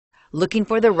Looking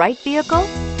for the right vehicle?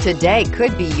 Today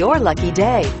could be your lucky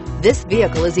day. This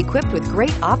vehicle is equipped with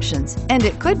great options and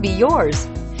it could be yours.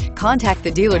 Contact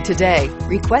the dealer today,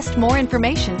 request more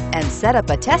information, and set up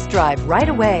a test drive right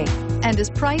away, and is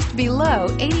priced below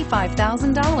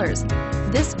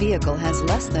 $85,000. This vehicle has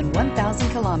less than 1,000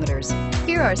 kilometers.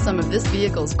 Here are some of this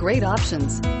vehicle's great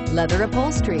options: leather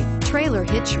upholstery, trailer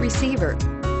hitch receiver,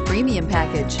 premium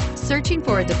package. Searching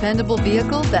for a dependable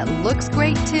vehicle that looks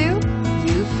great too?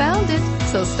 You found it,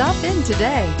 so stop in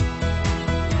today.